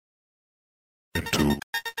into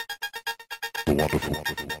the wonderful,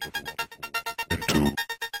 into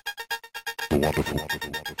the wonderful,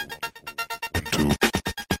 into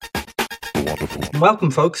the wonderful.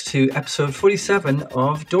 Welcome, folks, to episode 47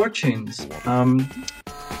 of Door Tunes.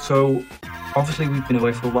 So, obviously, we've been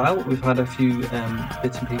away for a while. We've had a few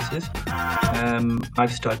bits and pieces.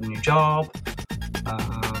 I've started a new job,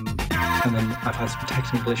 and then I've had some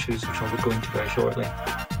technical issues, which I'll go into very shortly.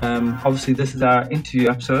 Obviously, this is our interview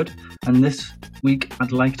episode, and this week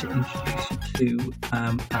I'd like to introduce you to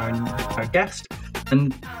our guest.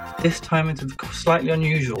 And this time it's a slightly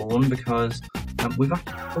unusual one because we've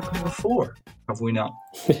actually spoken before, have we not?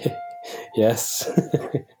 Yes.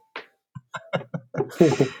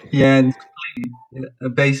 Yeah, and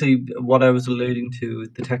basically what I was alluding to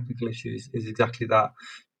with the technical issues is exactly that.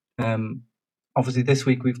 Obviously, this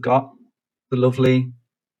week we've got the lovely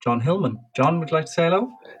John Hillman. John, would you like to say hello?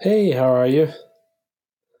 Hey, how are you?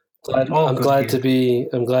 I'm good glad here.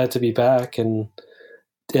 I'm glad to be back and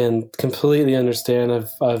completely understand.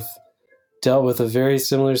 I've dealt with a very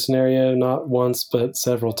similar scenario not once but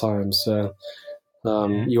several times. So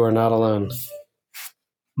you are not alone.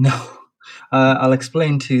 No. I'll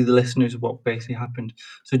explain to the listeners what basically happened.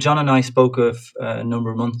 So John and I spoke a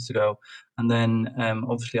number of months ago, and then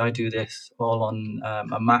obviously I do this all on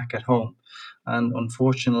a Mac at home, and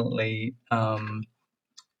unfortunately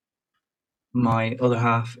my other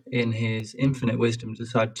half, in his infinite wisdom,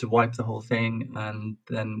 decided to wipe the whole thing, and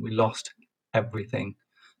then we lost everything.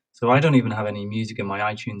 So I don't even have any music in my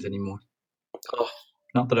iTunes anymore. Oh.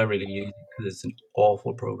 Not that I really use it because it's an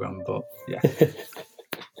awful program, but yeah.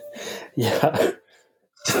 Yeah.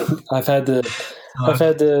 I've had to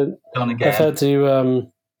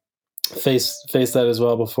face that as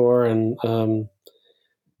well before, and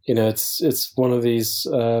it's one of these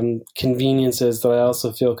conveniences that I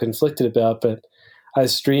also feel conflicted about. But I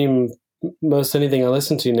stream most anything I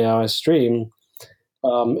listen to now. I stream,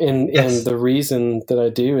 and the reason that I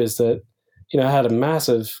do is that I had a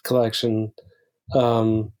massive collection.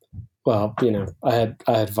 I had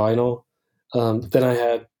vinyl. Then I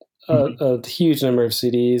had a huge number of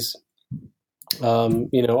CDs.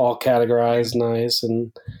 All categorized nice,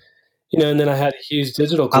 and and then I had a huge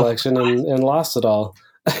digital collection and lost it all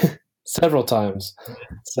several times.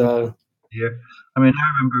 So yeah, I mean, I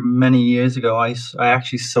remember many years ago, I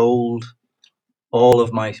actually sold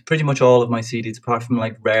pretty much all of my CDs, apart from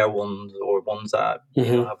like rare ones or ones that have a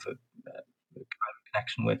kind of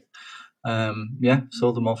connection with.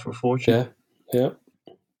 Sold them all for a fortune. Yeah.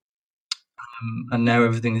 And now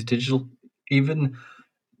everything is digital. Even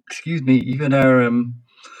our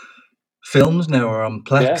films now are on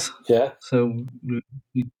Plex. Yeah. So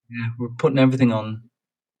we're putting everything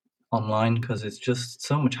online because it's just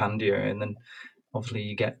so much handier, and then obviously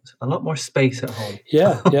you get a lot more space at home.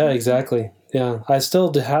 Yeah, exactly. Yeah, I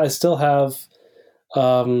still have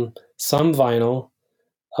some vinyl,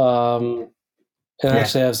 and I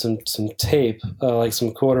actually have some tape, like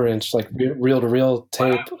some 1/4-inch, like reel-to-reel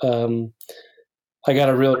tape. I got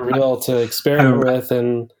a reel-to-reel to experiment with,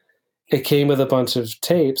 and it came with a bunch of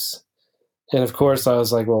tapes. And of course, I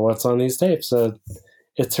was like, "Well, what's on these tapes?" So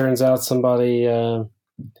it turns out somebody,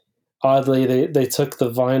 oddly, they took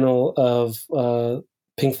the vinyl of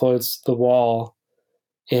Pink Floyd's The Wall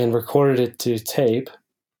and recorded it to tape.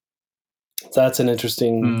 That's an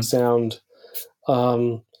interesting sound.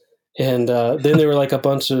 And then there were like a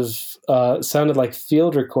bunch of sounded like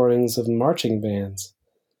field recordings of marching bands,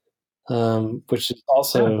 which is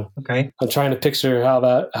also okay. I'm trying to picture how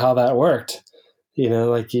that worked.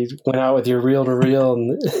 Like you went out with your reel-to-reel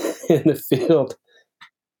in the field.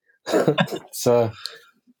 So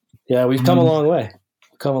yeah, we've come a long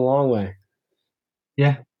way.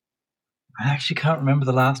 Yeah, I actually can't remember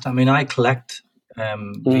the last time. I mean, I collect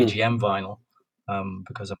VGM vinyl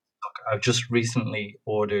because I've just recently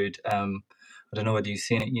ordered. I don't know whether you've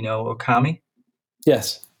seen it. Okami.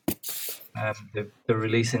 Yes. They're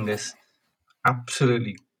releasing this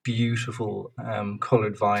absolutely beautiful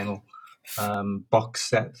colored vinyl box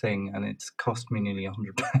set thing, and it's cost me nearly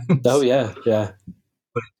 £100. Oh yeah.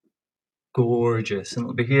 But it's gorgeous, and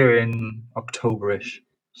it'll be here in October-ish.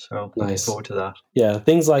 So looking forward to that. Yeah,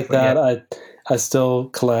 things like that I still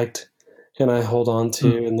collect and I hold on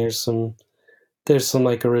to, and there's some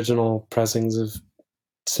like original pressings of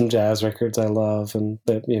some jazz records I love and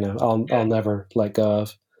that I'll never let go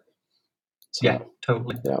of. So, yeah,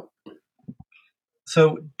 totally. Yeah.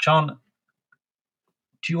 So, John,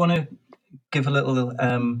 do you want to give a little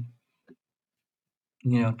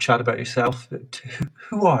chat about yourself?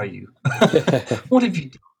 Who are you? What have you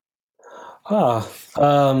done? Well,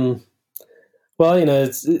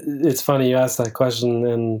 it's funny you asked that question,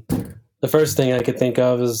 and the first thing I could think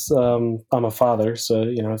of is I'm a father, so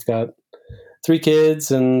I've got 3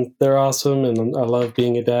 kids, and they're awesome, and I love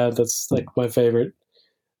being a dad. That's like my favorite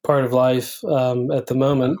part of life at the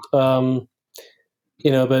moment. But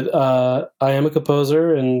I am a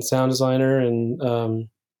composer and sound designer, and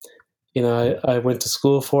I went to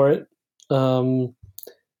school for it quite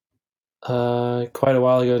a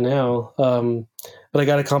while ago now. But I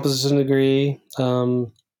got a composition degree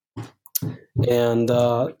and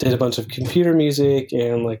did a bunch of computer music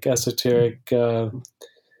and like esoteric,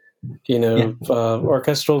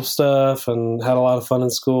 orchestral stuff, and had a lot of fun in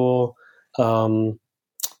school. And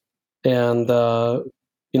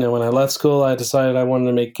when I left school, I decided I wanted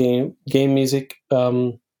to make game music,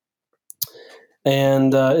 and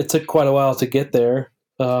it took quite a while to get there.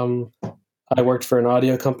 I worked for an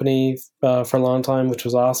audio company for a long time, which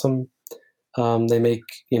was awesome. They make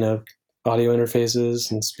audio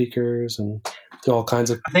interfaces and speakers and do all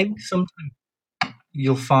kinds of. I think sometimes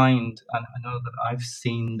you'll find, and I know that I've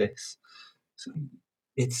seen this,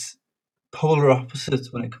 it's polar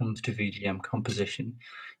opposites when it comes to VGM composition.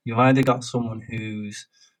 You've either got someone who's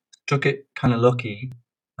struck it kind of lucky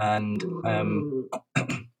and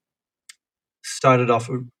started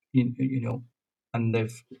off, and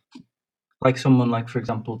they've, like someone like, for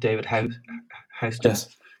example, David Houston,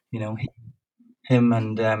 Yes. Him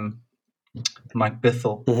and Mike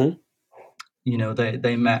Bithell,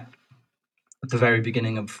 they met at the very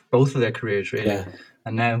beginning of both of their careers, really. Yeah.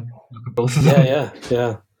 And now look at both of them.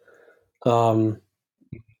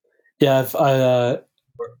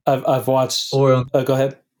 I've watched. Or go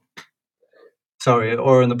ahead. Sorry,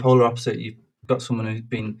 or on the polar opposite, you've got someone who's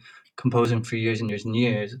been composing for years and years and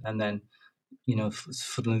years, and then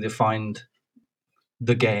suddenly they find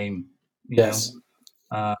the game. Yes.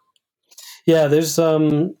 There's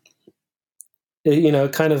kind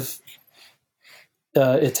of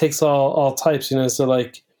it takes all types, so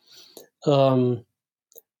like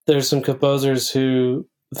there's some composers who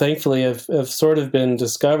thankfully have sort of been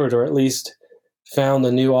discovered, or at least found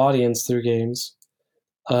a new audience through games,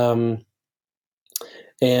 and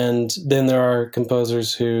then there are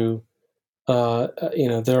composers who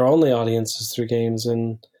their only audience is through games,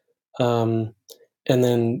 and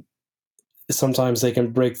then sometimes they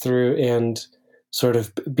can break through and sort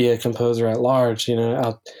of be a composer at large,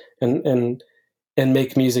 out and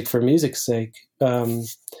make music for music's sake. And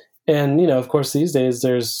of course, these days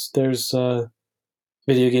there's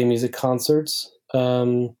video game music concerts.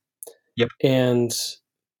 Yep. And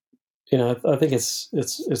I think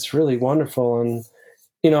it's really wonderful. And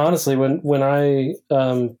honestly, when I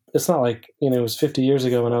it's not like it was 50 years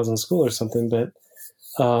ago when I was in school or something, but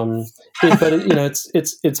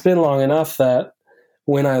it's been long enough that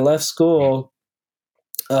when I left school,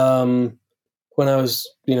 when I was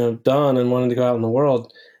done and wanted to go out in the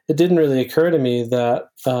world, it didn't really occur to me that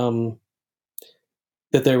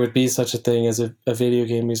that there would be such a thing as a video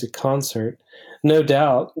game music concert. No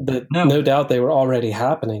doubt they were already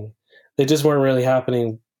happening. They just weren't really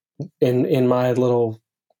happening in my little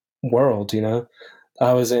world.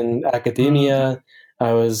 I was in academia.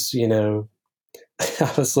 I was I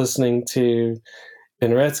was listening to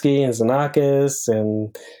Penderecki and Xenakis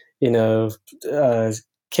and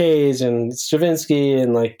Cage and Stravinsky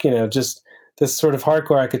and just this sort of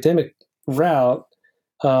hardcore academic route.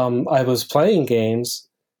 I was playing games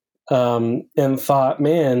and thought,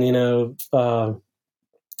 man,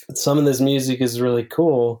 some of this music is really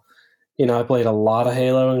cool. I played a lot of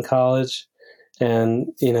Halo in college,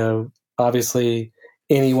 and obviously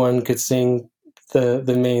anyone could sing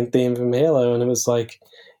the main theme from Halo, and it was like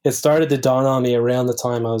it started to dawn on me around the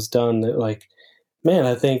time I was done that man,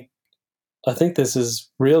 I think this is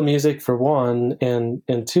real music for one, and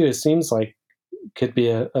two, it seems like could be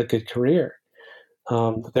a good career.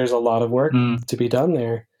 There's a lot of work to be done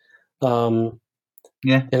there. And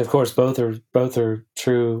of course, both are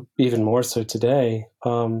true, even more so today.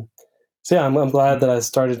 I'm glad that I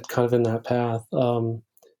started kind of in that path.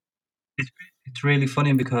 It's really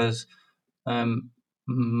funny because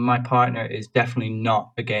my partner is definitely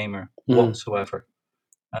not a gamer whatsoever,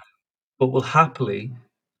 but will happily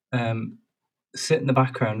sit in the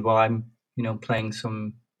background while I'm playing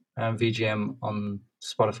some VGM on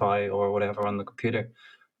Spotify or whatever on the computer,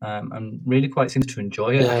 and really quite seems to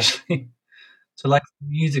enjoy it actually. So like the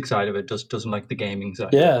music side of it doesn't like the gaming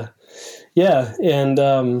side. Yeah, and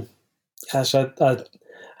gosh, I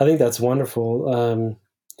think that's wonderful.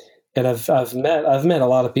 And I've met a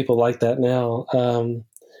lot of people like that now.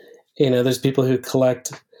 There's people who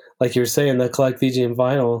collect, like you were saying, they collect VGM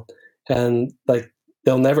vinyl, and like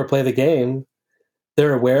they'll never play the game.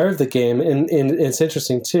 They're aware of the game, and it's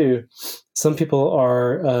interesting too. Some people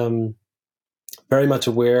are very much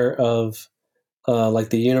aware of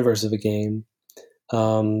like the universe of a game.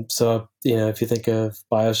 So if you think of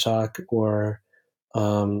BioShock or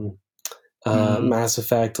Mass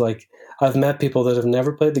Effect, like I've met people that have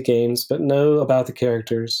never played the games but know about the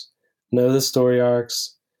characters, know the story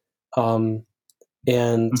arcs, and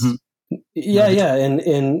and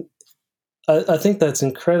I think that's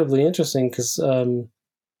incredibly interesting because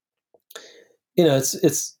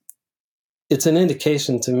it's an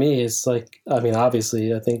indication to me. It's like, I mean,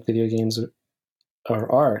 obviously, I think video games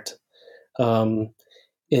are art. In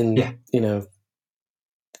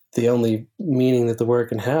the only meaning that the word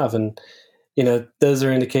can have, and those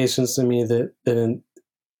are indications to me that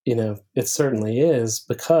it certainly is,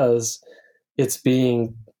 because it's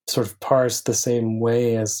being sort of parsed the same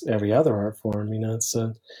way as every other art form.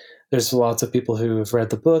 So there's lots of people who have read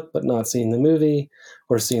the book but not seen the movie,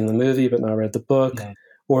 or seen the movie but not read the book,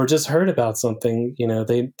 or just heard about something.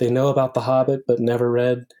 They know about The Hobbit but never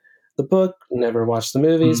read the book, never watched the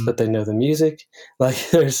movies, but they know the music. Like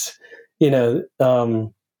there's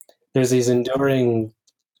these enduring.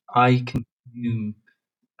 I consume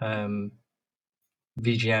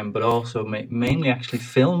VGM, but also mainly actually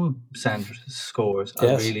film sound scores.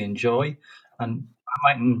 I really enjoy, and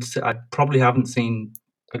I probably haven't seen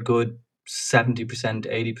a good 70%,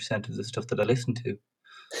 80% of the stuff that I listen to.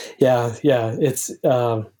 Yeah, it's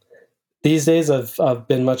these days I've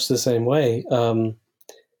been much the same way.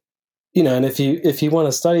 And if you want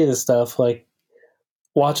to study this stuff, like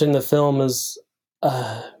watching the film is,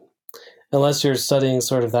 unless you're studying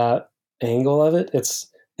sort of that angle of it, it's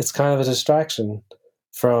kind of a distraction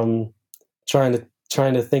from trying to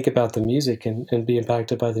think about the music and be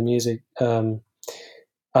impacted by the music. I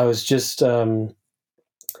was just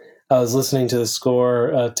I was listening to the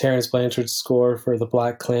score, Terence Blanchard's score for The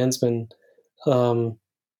Black Klansman, and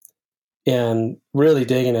really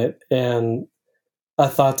digging it. And I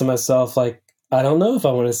thought to myself, like, I don't know if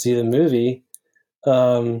I want to see the movie,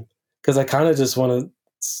 because I kind of just want to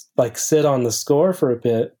like sit on the score for a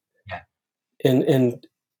bit, and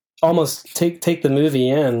almost take the movie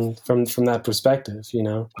in from that perspective.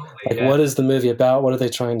 What is the movie about? What are they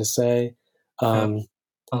trying to say? A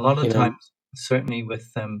lot of times, certainly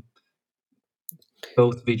with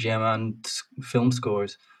both VGM and film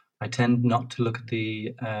scores, I tend not to look at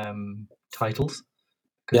the titles,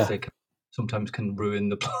 because they sometimes can ruin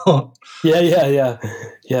the plot. Yeah.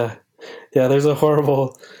 There's a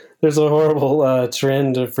horrible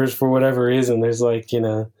trend for whatever reason. There's like,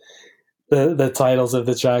 the titles of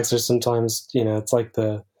the tracks are sometimes, it's like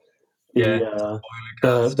the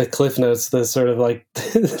cliff notes, the sort of like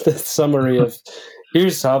the summary of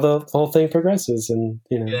here's how the whole thing progresses. And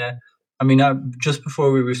Yeah, I mean, just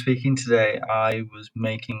before we were speaking today, I was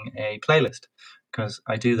making a playlist, because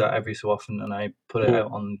I do that every so often, and I put it out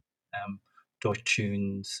on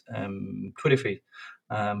DorTunes Twitter feed.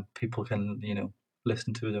 People can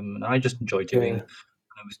listen to them, and I just enjoy doing. I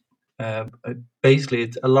was basically,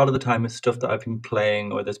 it's a lot of the time it's stuff that I've been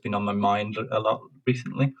playing or that's been on my mind a lot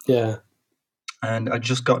recently. Yeah. And I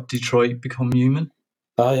just got Detroit Become Human.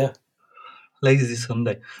 Oh yeah. Lazy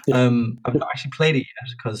Sunday. I've not actually played it yet,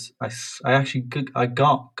 because I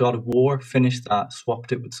got God of War, finished that,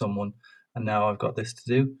 swapped it with someone, and now I've got this to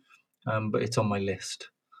do. But it's on my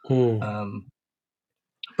list. But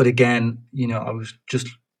again, I was just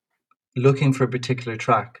looking for a particular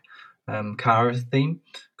track, Kara's theme,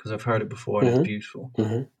 because I've heard it before and it's beautiful.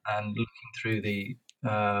 And looking through the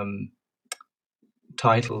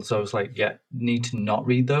titles, I was like, need to not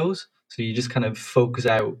read those. So you just kind of focus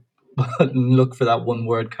out and look for that one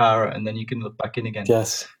word, Kara, and then you can look back in again.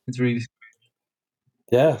 Yes. It's really.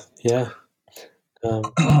 Yeah.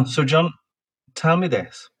 So John, tell me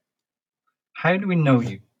this. How do we know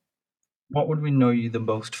you? What would we know you the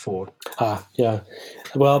most for? Yeah.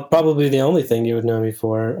 Well, probably the only thing you would know me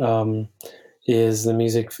for is the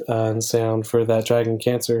music and sound for That Dragon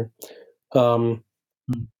Cancer. And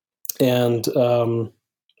that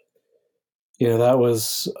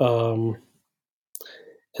was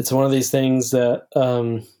it's one of these things that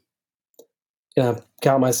I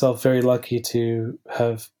count myself very lucky to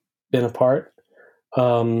have been a part.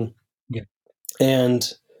 And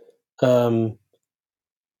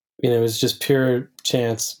it was just pure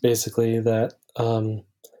chance, basically, that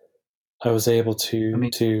I was able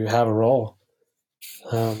to have a role.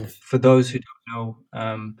 For those who don't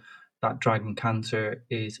know, That Dragon Cancer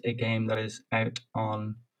is a game that is out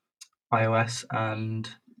on iOS and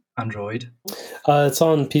Android. It's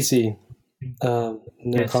on PC. No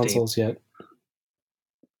consoles yet.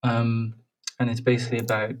 And it's basically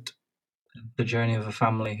about the journey of a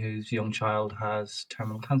family whose young child has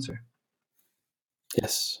terminal cancer.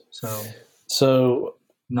 Yes. So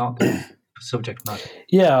not the subject matter.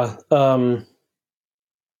 yeah.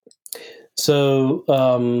 So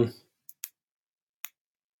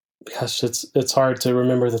gosh, it's hard to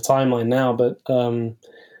remember the timeline now, but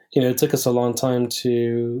it took us a long time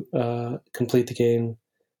to complete the game,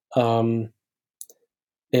 and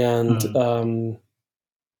I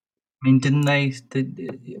mean, didn't they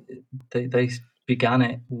began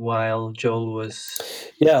it while Joel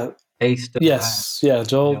was yeah, still yes, yeah.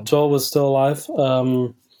 Joel was still alive,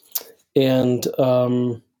 and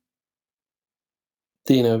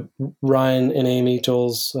Ryan and Amy,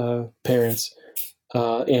 Joel's parents,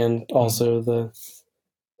 and also the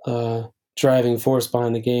driving force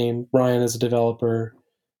behind the game. Ryan is a developer,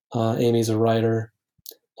 Amy's a writer.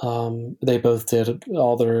 They both did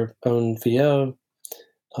all their own VO.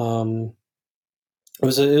 It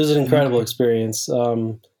was an incredible experience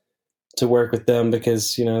to work with them,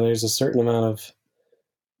 because there's a certain amount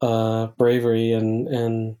of bravery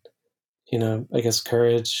and I guess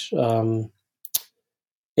courage, and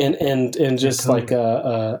just totally. like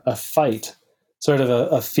a fight, sort of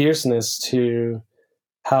a fierceness to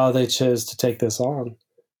how they chose to take this on.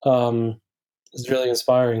 It's really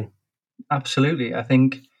inspiring. Absolutely. I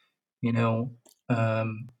think,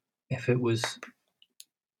 if it was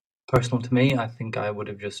personal to me, I think I would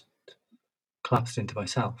have just collapsed into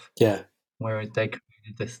myself. Yeah. Whereas they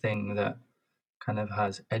created this thing that kind of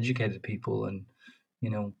has educated people, and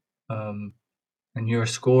and your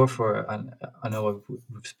score for it, and I know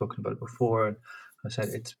we've spoken about it before, and I said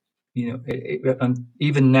it's and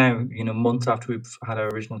even now, months after we've had our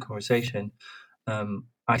original conversation,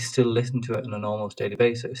 I still listen to it on an almost daily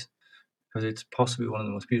basis, because it's possibly one of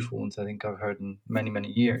the most beautiful ones I think I've heard in many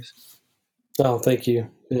years. Oh, thank you.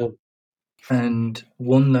 Yeah. And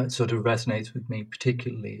one that sort of resonates with me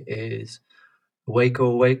particularly is "Awake, Oh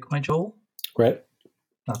Awake, My Joel." Right.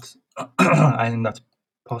 That's I think that's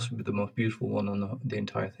possibly the most beautiful one on the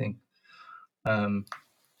entire thing. And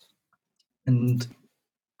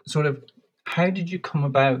sort of, how did you come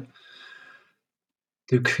about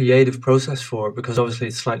the creative process for it? Because obviously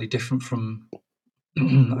it's slightly different from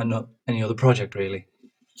any other project, really.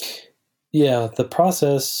 Yeah, the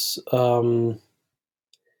process. Well,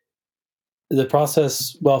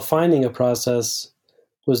 finding a process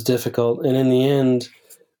was difficult, and in the end,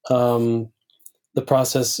 the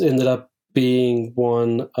process ended up being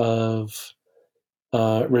one of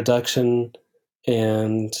reduction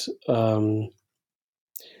and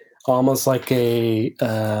almost like a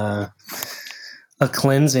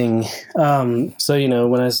cleansing. So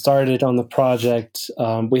when I started on the project,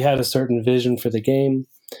 we had a certain vision for the game.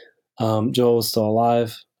 Joel was still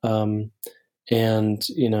alive, and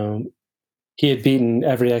he had beaten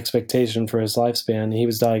every expectation for his lifespan. He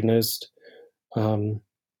was diagnosed when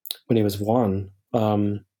he was 1,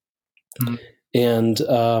 and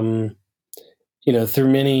through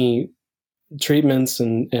many treatments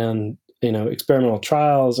and experimental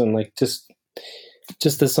trials, and like just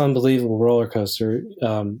this unbelievable roller coaster,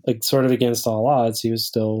 like sort of against all odds, he was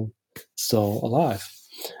still alive.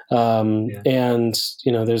 And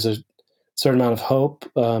there's a certain amount of hope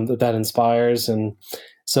that inspires, and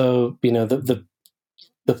so the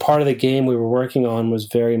part of the game we were working on was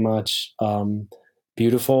very much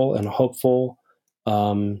beautiful and hopeful.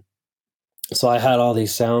 So I had all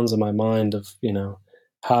these sounds in my mind of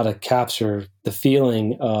how to capture the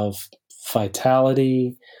feeling of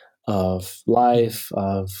vitality, of life,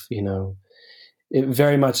 of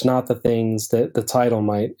very much not the things that the title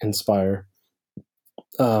might inspire.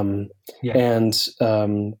 And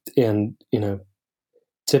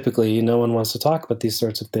typically no one wants to talk about these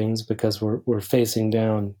sorts of things, because we're facing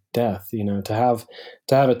down death. To have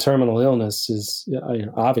a terminal illness is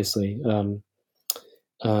obviously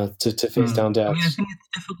to face down death. I mean, I think it's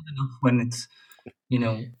difficult enough when it's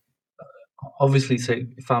obviously, say,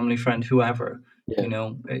 family, friend, whoever.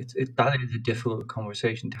 Yeah. That is a difficult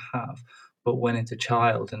conversation to have. But when it's a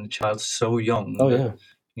child, and the child's so young,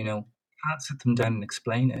 you can't sit them down and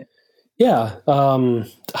explain it. Yeah.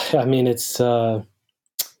 I mean, it's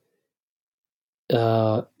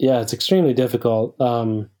it's extremely difficult.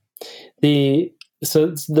 The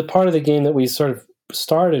part of the game that we sort of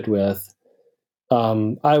started with,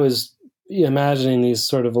 I was imagining these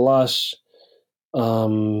sort of lush,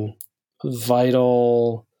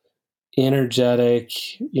 vital, energetic,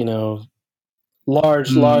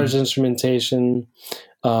 large instrumentation,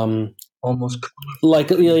 almost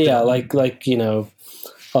like a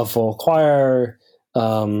full choir,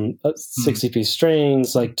 60-piece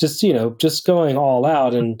strings, like just going all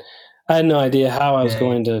out. And I had no idea how I was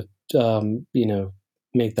going to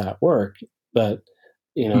make that work, but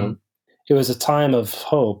it it was a time of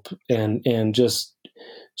hope and just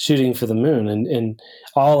shooting for the moon, and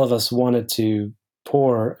all of us wanted to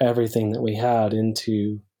pour everything that we had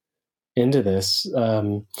into this.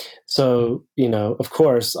 So, of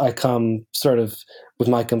course, I come sort of with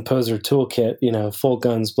my composer toolkit, full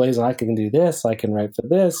guns blazing. I can do this. I can write for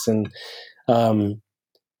this, and I'm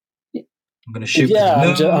going to shoot for the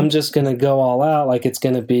yeah, moon. I'm just going to go all out. Like it's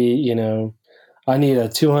going to be, I need a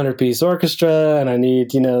 200-piece orchestra, and I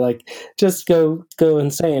need, like just go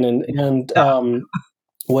insane. And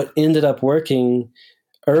what ended up working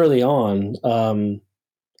early on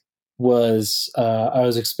was I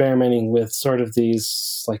was experimenting with sort of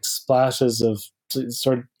these like splashes of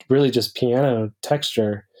sort of really just piano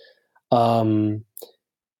texture, and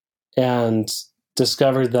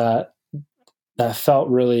discovered that felt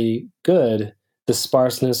really good. The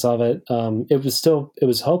sparseness of it, it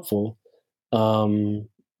was hopeful, but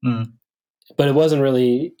it wasn't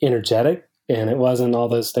really energetic, and it wasn't all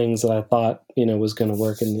those things that I thought was going to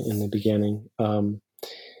work in the beginning.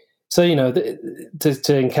 So to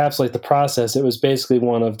encapsulate the process, it was basically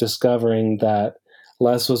one of discovering that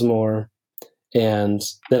less was more, and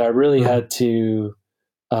that I really had to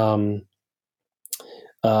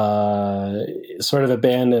sort of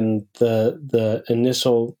abandon the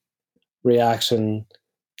initial reaction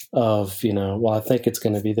of well, I think it's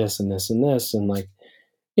going to be this and this and this, and like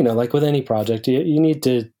like with any project, you need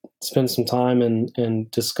to spend some time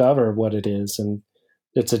and discover what it is, and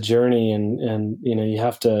it's a journey, and you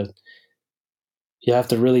have to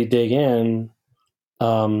really dig in,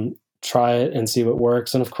 try it and see what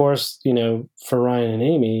works. And of course, for Ryan and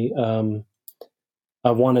Amy,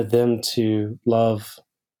 I wanted them to love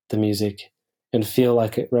the music and feel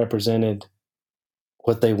like it represented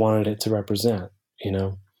what they wanted it to represent,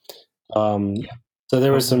 So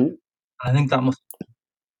there was some. I think that must be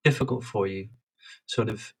difficult for you, sort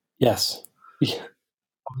of. Yes. Yeah.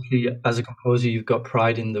 Obviously, as a composer, you've got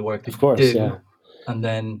pride in the work that Of course, you do, yeah. and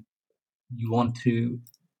then you want to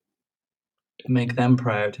make them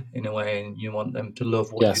proud in a way, and you want them to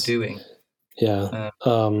love what Yes. you're doing. Yeah.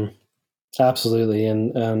 Absolutely,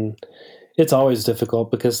 and it's always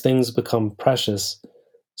difficult because things become precious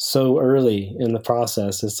so early in the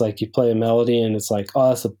process. It's like you play a melody and it's like, oh,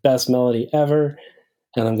 that's the best melody ever,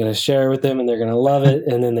 and I'm going to share it with them and they're going to love it,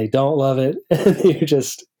 and then they don't love it, and you're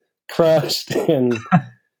just crushed. And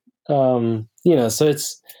so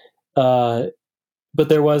it's but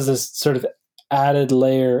there was this sort of added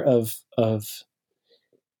layer of this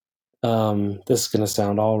is going to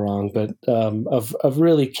sound all wrong, but of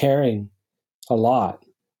really caring a lot,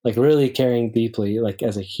 like really caring deeply, like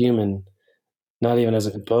as a human, not even as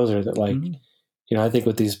a composer. That like, I think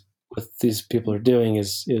what these people are doing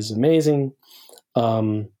is amazing,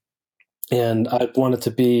 and I want it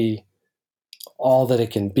to be all that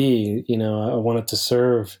it can be. I want it to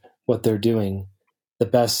serve what they're doing the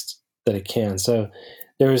best that it can. So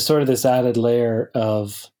there was sort of this added layer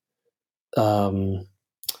of, well,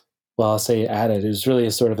 I'll say added. It was really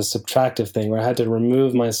a sort of a subtractive thing where I had to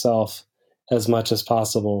remove myself as much as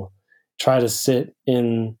possible, try to sit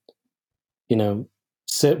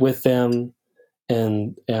with them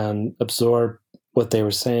and absorb what they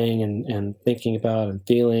were saying and thinking about and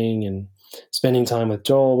feeling, and spending time with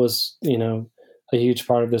Joel was, a huge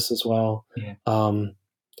part of this as well. Yeah.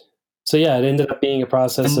 So yeah, it ended up being a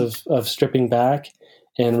process of stripping back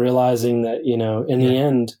and realizing that, in the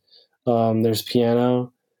end, there's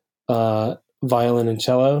piano, violin and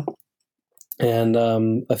cello, and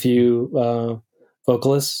a few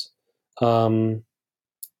vocalists, and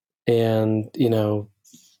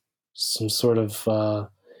some sort of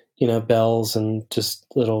bells and just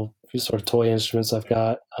little sort of toy instruments I've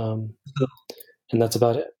got, and that's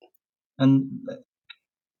about it. And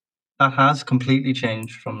that has completely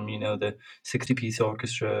changed from the 60-piece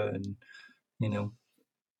orchestra, and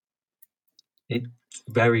it's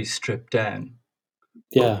very stripped down.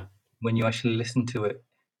 Yeah. But when you actually listen to it,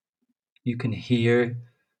 you can hear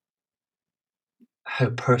how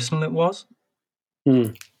personal it was.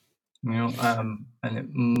 And it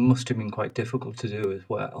must have been quite difficult to do as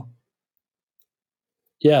well.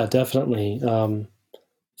 Yeah, definitely.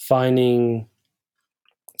 Finding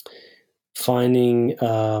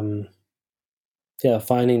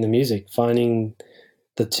the music, finding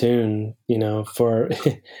the tune, for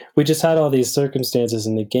we just had all these circumstances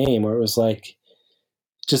in the game where it was like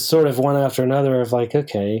just sort of one after another of like,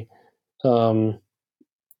 okay, there's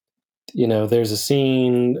a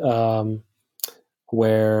scene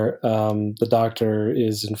where the doctor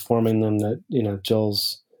is informing them that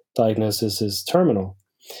Joel's diagnosis is terminal.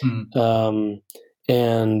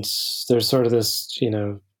 And there's sort of this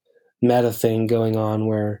meta thing going on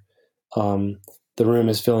where The room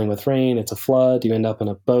is filling with rain. It's a flood. You end up in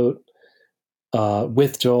a boat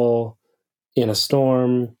with Joel in a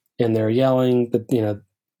storm, and they're yelling. That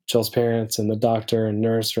Joel's parents and the doctor and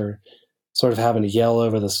nurse are sort of having to yell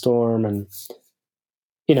over the storm. And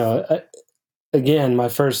again, my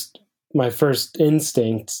first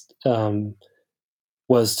instinct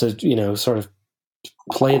was to sort of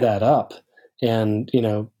play that up, and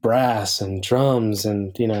brass and drums,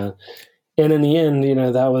 and and in the end,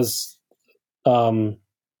 that was I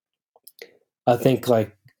think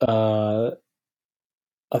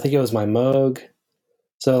it was my Moog,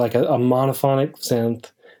 so like a monophonic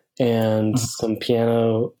synth and some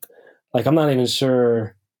piano. Like, I'm not even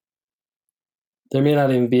sure, there may not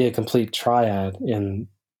even be a complete triad in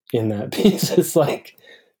that piece. It's like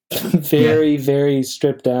very, very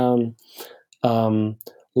stripped down,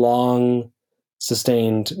 long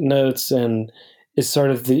sustained notes, and it's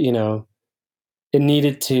sort of it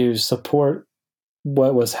needed to support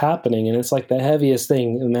what was happening, and it's like the heaviest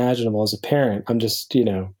thing imaginable. As a parent, I'm just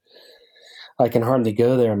I can hardly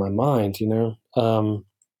go there in my mind,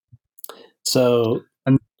 so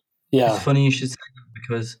And yeah. It's funny you should say that,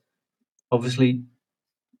 because obviously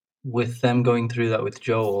with them going through that with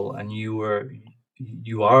Joel, and you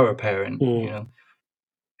are a parent,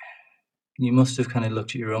 you must have kind of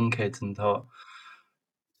looked at your own kids and thought,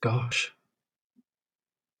 gosh.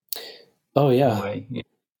 Oh yeah. Way.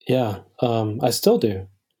 Yeah. I still do.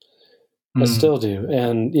 I still do.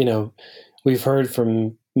 And, we've heard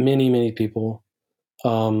from many, many people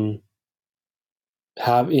going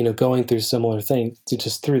through similar things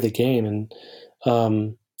just through the game. And,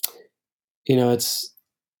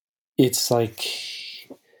 it's like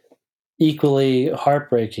equally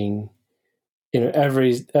heartbreaking,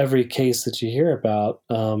 every case that you hear about.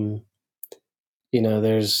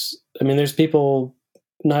 There's people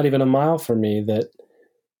not even a mile from me that,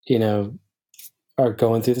 are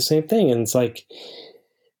going through the same thing. And it's like,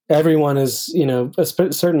 everyone is,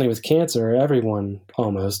 certainly with cancer, everyone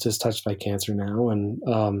almost is touched by cancer now. And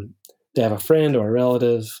they have a friend or a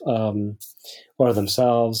relative, or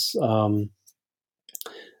themselves. So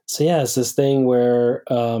yeah, it's this thing where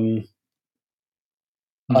I've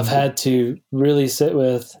had to really sit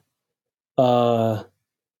with sort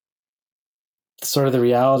of the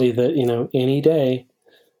reality that, any day,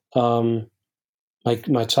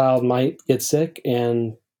 my child might get sick,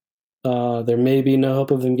 and there may be no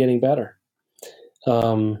hope of them getting better.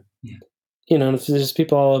 And there's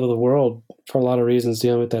people all over the world for a lot of reasons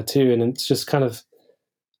dealing with that too. And it's just kind of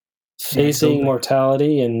facing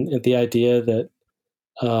mortality and the idea that,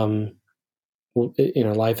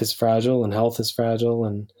 life is fragile and health is fragile,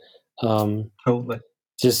 and totally.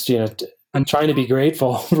 Just, and trying to be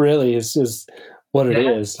grateful really is what it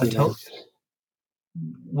is.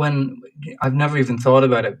 When I've never even thought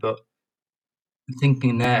about it, but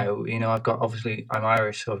thinking now, I'm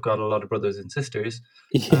Irish, so I've got a lot of brothers and sisters.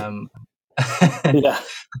 Yeah.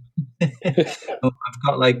 I've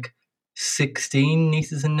got like 16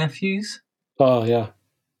 nieces and nephews. Oh yeah.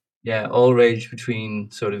 Yeah, all ranged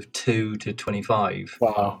between sort of 2 to 25.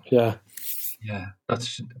 Wow. Yeah. Yeah,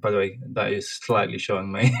 that's, by the way, that is slightly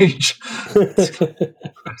showing my age.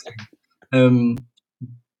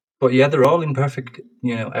 But yeah, they're all in perfect,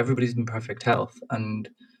 everybody's in perfect health, and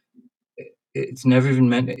it's never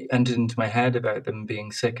even entered into my head about them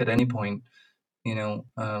being sick at any point,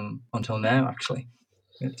 until now, actually.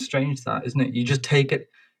 It's strange, that, isn't it? You just take it.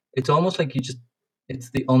 It's almost like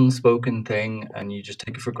it's the unspoken thing, and you just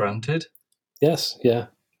take it for granted. Yes. Yeah,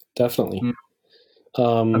 definitely.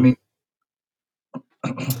 I mean,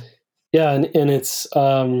 yeah. And it's,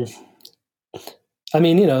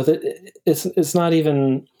 it's not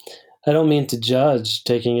even, I don't mean to judge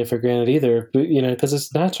taking it for granted either, but, because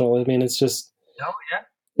it's natural. I mean, it's just,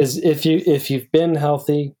 if you've been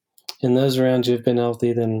healthy and those around you have been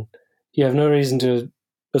healthy, then you have no reason to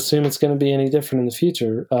assume it's going to be any different in the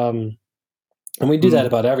future. And we do that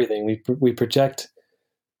about everything. We project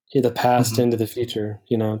the past into the future.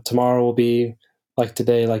 Tomorrow will be like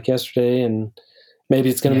today, like yesterday, and maybe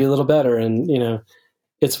it's going to be a little better. And,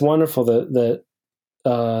 it's wonderful that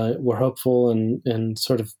we're hopeful and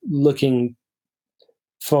sort of looking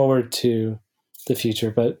forward to the future.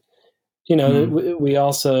 But, we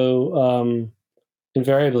also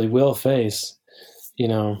invariably will face,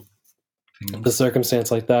 the circumstance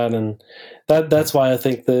like that. And that's why I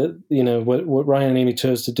think that, what Ryan and Amy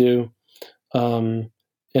chose to do, and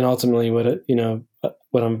ultimately what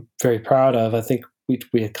I'm very proud of, I think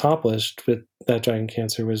we accomplished with That Dragon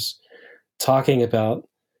Cancer, was talking about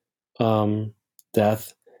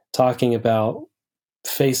death, talking about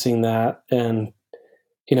facing that. And,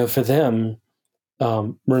 for them,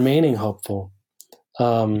 remaining hopeful,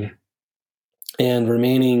 and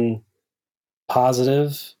remaining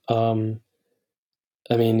positive. I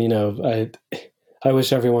mean, I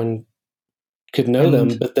wish everyone could know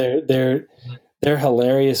them, but they're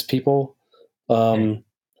hilarious people. They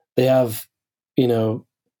have, a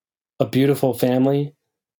beautiful family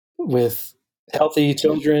with healthy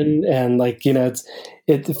children, and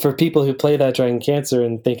it's for people who play that Dragon Cancer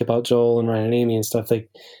and think about Joel and Ryan and Amy and stuff. Like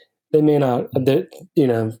they may not,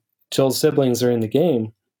 Joel's siblings are in the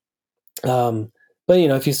game, but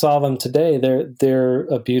if you saw them today, they're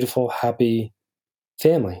a beautiful, happy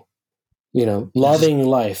family. Loving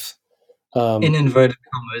life. In inverted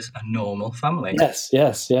commas, a normal family.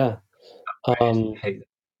 Yes, yeah. Hate them.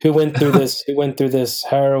 Who went through this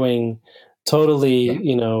harrowing,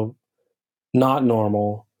 totally, not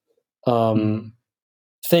normal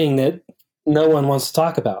thing that no one wants to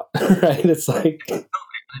talk about, right? It's like it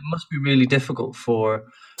must be really difficult for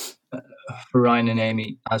Ryan and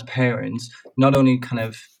Amy as parents, not only kind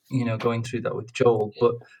of going through that with Joel,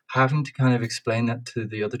 but having to kind of explain that to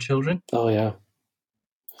the other children. Oh yeah.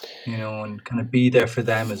 And kind of be there for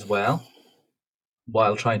them as well,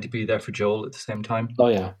 while trying to be there for Joel at the same time. Oh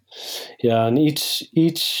yeah, and each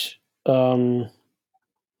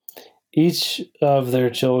of their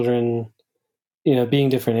children, being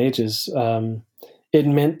different ages, it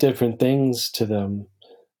meant different things to them.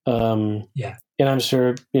 And I'm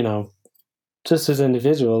sure, just as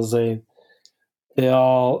individuals, they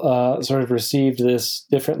all sort of received this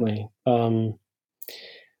differently. But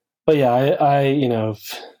yeah,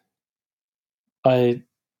 I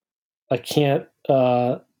can't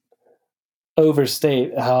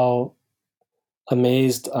overstate how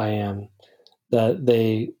amazed I am that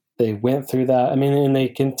they went through that. I mean, and they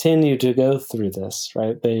continue to go through this,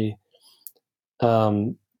 right? They've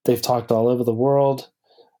talked all over the world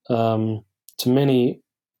to many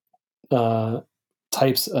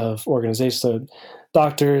types of organizations, so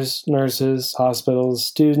doctors, nurses, hospitals,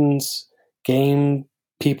 students, game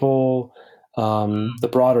people, the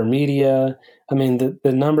broader media. I mean,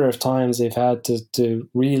 the number of times they've had to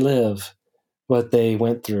relive what they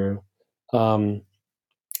went through, and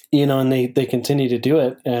they continue to do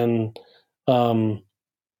it. And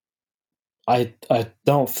I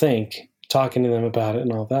don't think, talking to them about it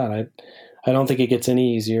and all that, I don't think it gets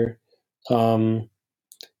any easier, and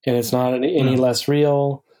it's not any less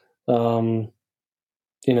real. So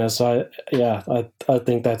I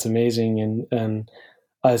think that's amazing, and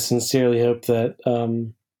I sincerely hope that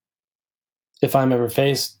if I'm ever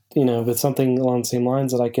faced, with something along the same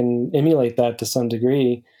lines, that I can emulate that to some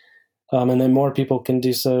degree, and then more people can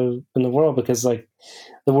do so in the world, because the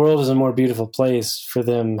world is a more beautiful place for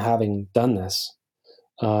them having done this.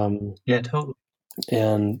 Yeah, totally.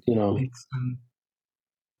 And it's,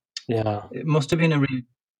 yeah, it must have been a really,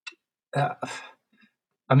 I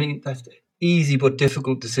mean, that's easy but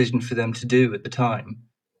difficult decision for them to do at the time.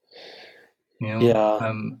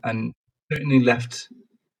 And certainly left,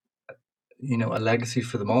 a legacy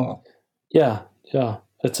for them all. Yeah. I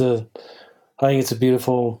think it's a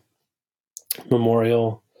beautiful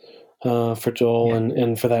memorial for Joel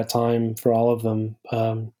and for that time for all of them.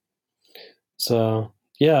 So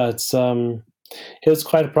yeah, it was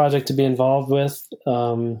quite a project to be involved with,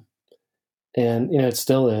 and it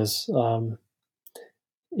still is.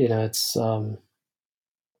 It's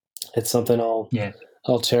something I'll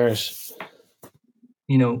cherish.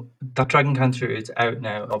 That Dragon Cancer is out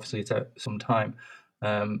now. Obviously, it's out some time.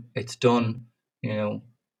 It's done.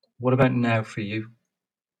 What about now for you?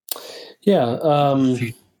 Yeah.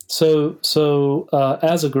 So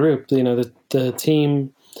as a group, the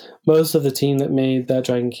team, most of the team that made that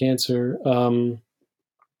Dragon Cancer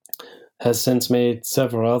has since made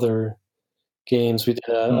several other games. We did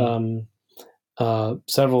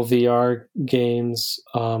several VR games,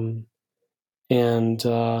 and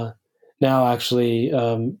now actually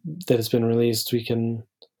that has been released, we can,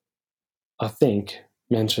 I think,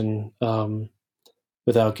 mention,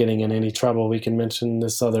 without getting in any trouble, we can mention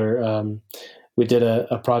this other. We did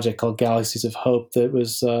a project called Galaxies of Hope that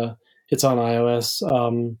was it's on iOS.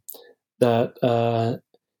 That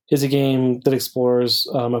is a game that explores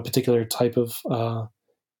a particular type of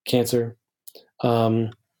cancer.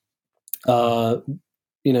 We've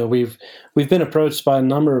been approached by a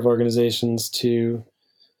number of organizations to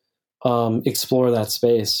explore that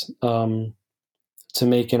space, to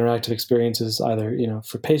make interactive experiences, either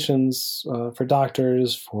for patients, for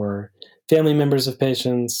doctors, for family members of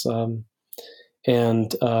patients,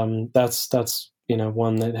 and that's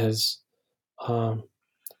one that has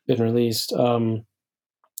been released. So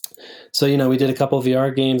we did a couple of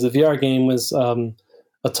VR games. The VR game was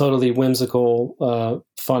a totally whimsical,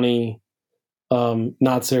 funny,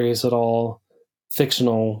 not serious at all,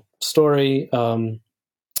 fictional story,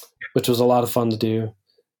 which was a lot of fun to do.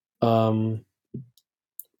 And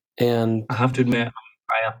I have to admit,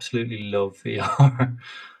 I absolutely love VR.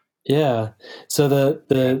 yeah, so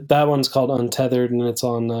that one's called Untethered, and it's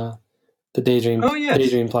on the Daydream Oh, yes.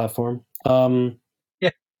 Daydream platform. Yeah.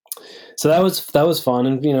 So that was fun,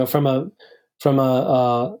 and from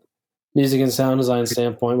a music and sound design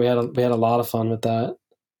standpoint, we had a lot of fun with that.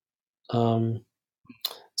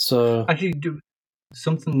 So Actually,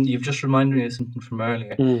 something you've just reminded me of something from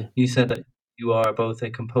earlier. You said that you are both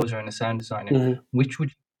a composer and a sound designer. Mhm. Which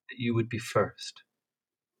would you would be first,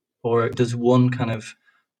 or does one kind of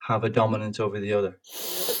have a dominance over the other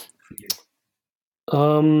for you?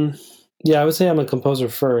 Yeah, I would say I'm a composer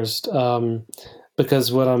first,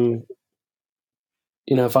 because what I'm,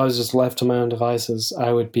 if I was just left to my own devices,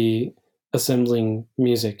 I would be assembling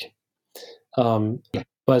music.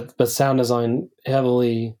 But sound design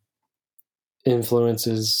heavily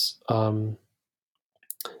influences that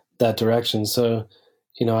direction. So,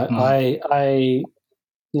 I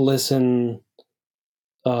listen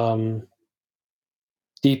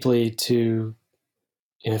deeply to,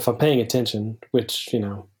 if I'm paying attention, which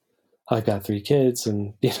I've got 3 kids,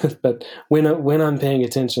 and but when I'm paying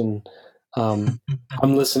attention, I'm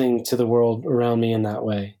listening to the world around me in that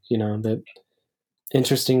way. That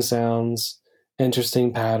interesting sounds,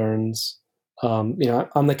 interesting patterns. I'm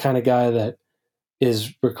the kind of guy that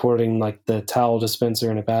is recording like the towel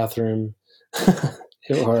dispenser in a bathroom,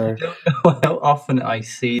 or How often I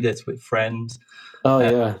see this with friends. Oh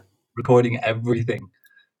yeah, recording everything.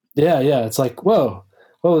 Yeah, it's like, whoa,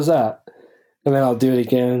 what was that? And then I'll do it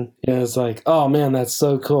again. It's like, oh man, that's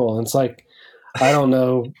so cool. And it's like, I don't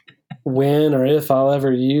know when or if I'll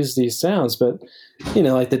ever use these sounds, but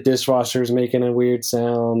like the dishwasher's making a weird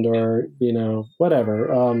sound, or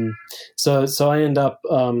whatever. So I end up.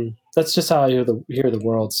 That's just how I hear the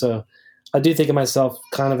world. So I do think of myself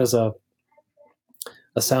kind of as a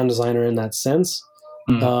sound designer in that sense.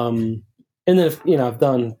 And then I've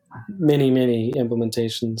done many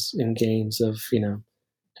implementations in games of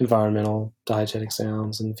environmental diegetic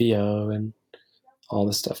sounds and VO and all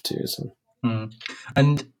this stuff too. So.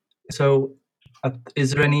 And so,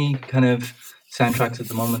 is there any kind of soundtracks at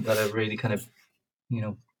the moment that are really kind of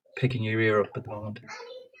picking your ear up at the moment?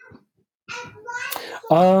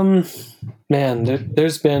 Man,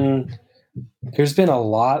 there's been a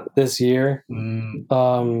lot this year.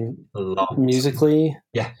 A lot musically.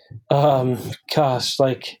 Yeah. Gosh,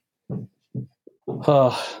 like,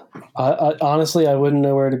 I honestly I wouldn't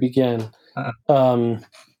know where to begin.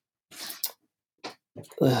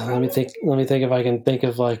 Let me think if I can think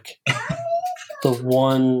of like the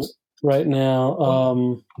one right now.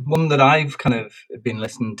 One that I've kind of been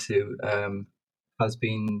listening to has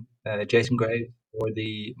been Jason Gray for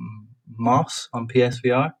the Moss on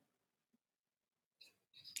PSVR.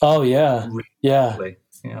 Oh yeah, yeah.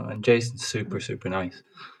 And Jason's super nice.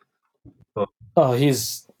 But, oh,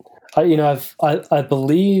 he's, I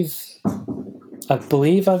believe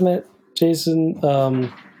I've met Jason, but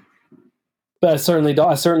I certainly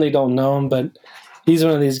don't know him. But he's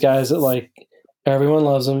one of these guys that like everyone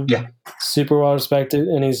loves him. Yeah, super well respected,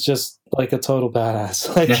 and he's just like a total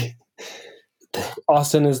badass. Like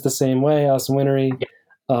Austin is the same way. Austin Wintory.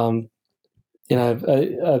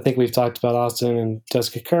 I think we've talked about Austin and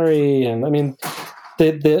Jessica Curry, and I mean,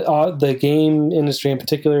 the game industry in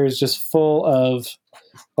particular is just full of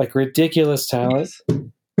like ridiculous talent,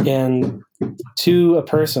 and to a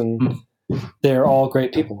person, they're all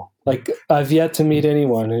great people. Like I've yet to meet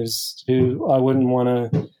anyone who I wouldn't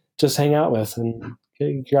want to just hang out with and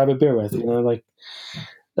grab a beer with. Like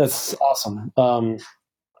that's awesome.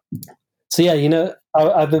 So yeah,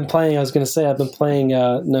 I've been playing. I was going to say I've been playing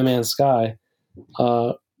No Man's Sky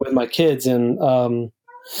with my kids, and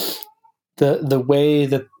the way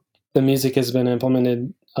that the music has been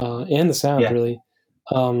implemented and the sound really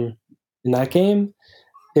in that game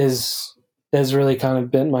has really kind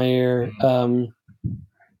of bent my ear.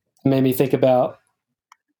 Made me think about.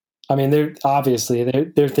 I mean, they're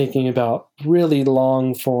thinking about really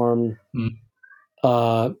long form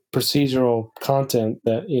procedural content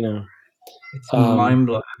that it's mind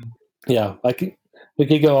blowing. Yeah, we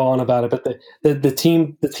could go on about it, but the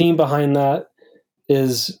team behind that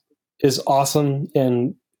is awesome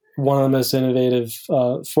and one of the most innovative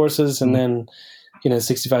forces. And then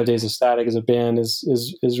 65 Days of Static as a band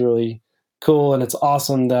is really cool, and it's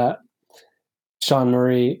awesome that Sean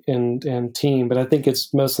Murray and team, but I think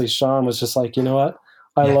it's mostly Sean was just like, you know what,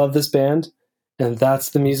 I love this band, and that's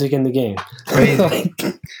the music in the game. Crazy.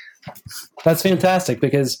 That's fantastic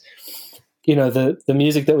because the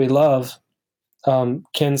music that we love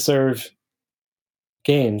can serve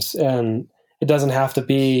games, and it doesn't have to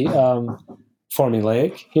be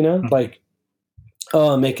formulaic. Like,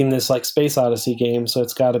 oh, I'm making this like Space Odyssey game, so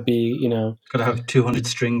it's got to be It's got to have 200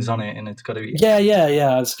 strings on it, and it's got to be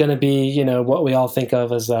yeah. It's going to be what we all think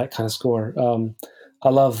of as that kind of score. I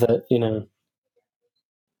love that.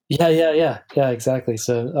 Yeah, exactly.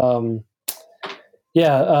 So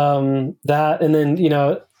that, and then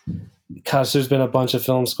gosh, there's been a bunch of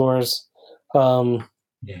film scores.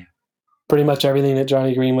 yeah. Pretty much everything that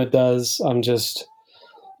Johnny Greenwood does. I'm just,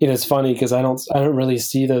 it's funny because I don't really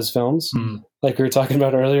see those films. Like we were talking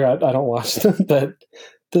about earlier. I don't watch them, but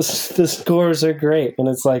the scores are great, and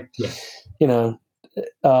it's like, they're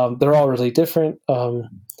all really different.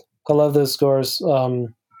 I love those scores.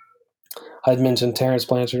 I'd mentioned Terrence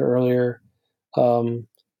Blanchard earlier.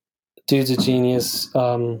 Dude's a genius.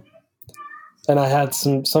 And I had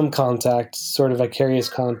some contact, sort of vicarious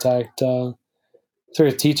contact, through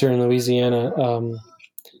a teacher in Louisiana.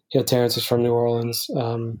 Terrence is from New Orleans.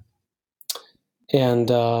 And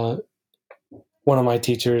one of my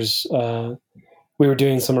teachers, we were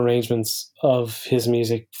doing some arrangements of his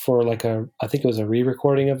music for like I think it was a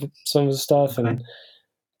re-recording of some of his stuff. Okay. And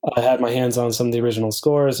I had my hands on some of the original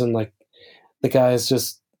scores, and like the guy is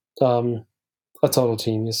just a total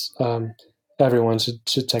genius. Everyone should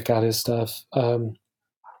check out his stuff.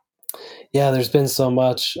 There's been so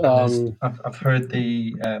much. I've heard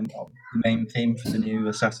the main theme for the new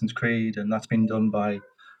Assassin's Creed, and that's been done by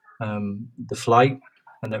The Flight,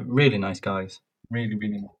 and they're really nice guys. Really,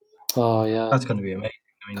 really nice. Oh yeah, that's going to be amazing.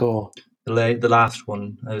 I mean, cool. The last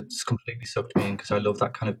one, it's completely sucked me in because I love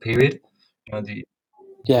that kind of period. The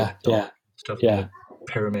stuff, yeah,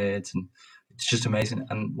 pyramids, and it's just amazing.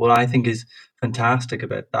 And what I think is fantastic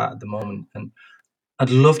about that at the moment, and I'd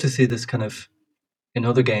love to see this kind of in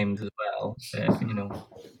other games as well,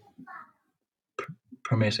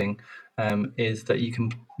 permitting, is that you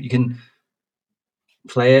can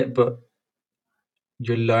play it, but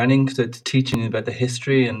you're learning because it's teaching you about the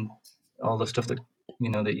history and all the stuff that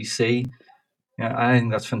that you see. I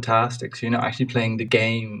think that's fantastic. So you're not actually playing the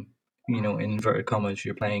game, in inverted commas.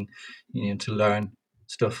 You're playing, to learn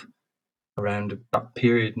stuff around that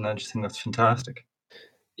period, and I just think that's fantastic.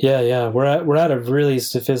 Yeah. We're at a really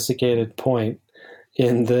sophisticated point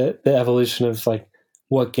in the evolution of like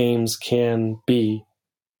what games can be.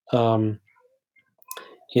 So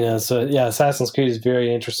Assassin's Creed is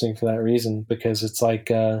very interesting for that reason, because it's like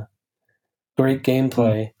great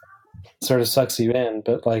gameplay sort of sucks you in,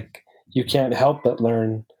 but like you can't help but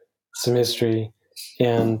learn some history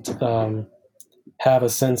and have a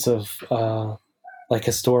sense of like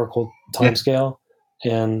historical timescale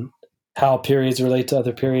and how periods relate to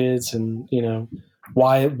other periods, and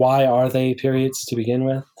why are they periods to begin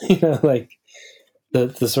with? Like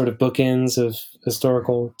the sort of bookends of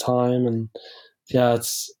historical time, and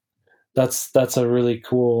that's a really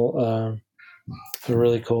cool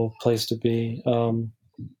place to be.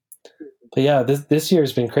 But yeah, this year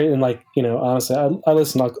has been great, and like honestly, I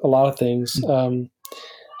listen to a lot of things.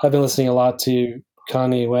 I've been listening a lot to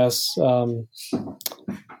Kanye West,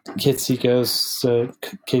 Kids See Ghosts.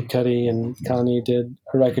 Kid Cudi and Kanye did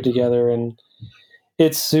a record together, and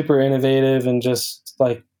it's super innovative and just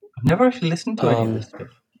like I've never actually listened to any of this stuff.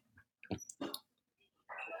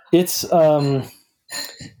 It's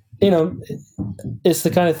it's the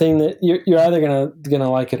kind of thing that you're either gonna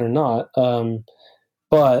like it or not.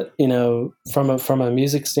 But from a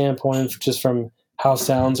music standpoint, just from how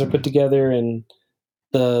sounds are put together and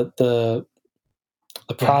the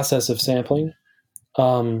process of sampling,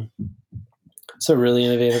 it's a really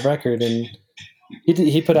innovative record. And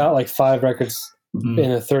he put out like 5 records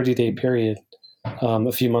in a 30-day period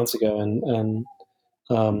a few months ago, and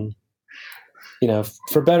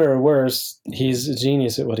for better or worse, he's a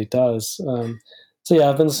genius at what he does. So yeah,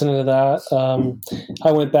 I've been listening to that.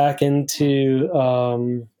 I went back into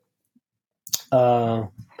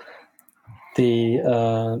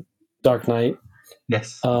the Dark Knight.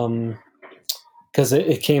 Yes. Because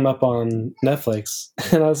it came up on Netflix,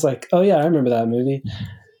 and I was like, oh yeah, I remember that movie.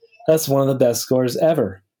 That's one of the best scores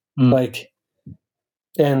ever. Like,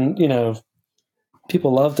 and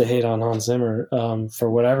people love to hate on Hans Zimmer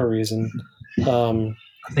for whatever reason. I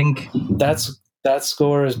think that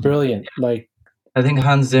score is brilliant. Like, I think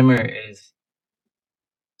Hans Zimmer is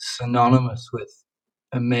synonymous with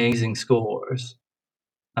amazing scores,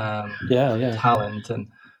 talent, and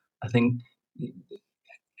I think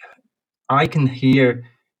I can hear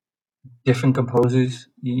different composers.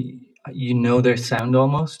 You know their sound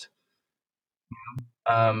almost.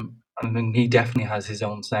 I mean, he definitely has his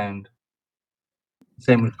own sound.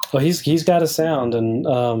 Same with Well, he's got a sound, and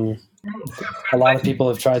a lot of people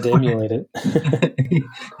have tried to emulate it.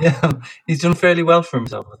 Yeah, he's done fairly well for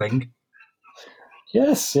himself, I think.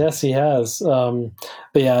 Yes, he has. But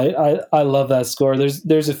yeah, I love that score.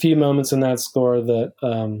 There's a few moments in that score that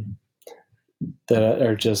that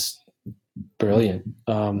are just brilliant.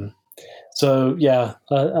 So yeah,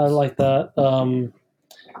 I like that.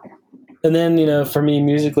 And then for me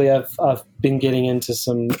musically, I've been getting into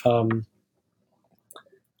some.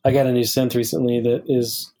 I got a new synth recently that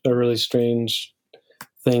is a really strange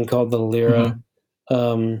thing called the Lyra.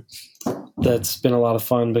 That's been a lot of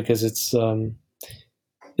fun because it's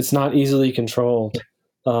not easily controlled.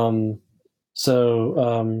 So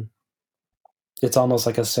it's almost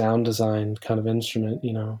like a sound design kind of instrument,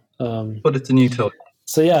 But it's a new toy.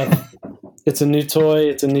 So yeah, it's a new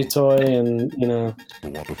toy, and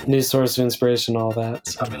new source of inspiration, all that.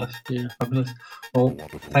 So, Fabulous. Yeah. Fabulous. Well,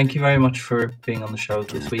 thank you very much for being on the show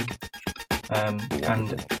this week. And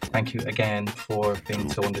thank you again for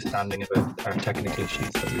being so understanding about our technical issues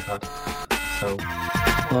that we've had. So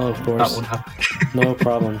of course, that won't happen. No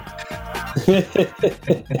problem.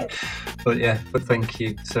 But thank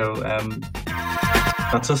you. So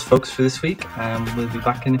that's us, folks, for this week. We'll be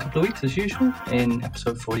back in a couple of weeks as usual in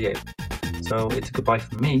episode 48. So it's a goodbye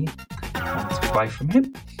from me, and it's a goodbye from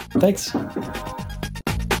him. Thanks.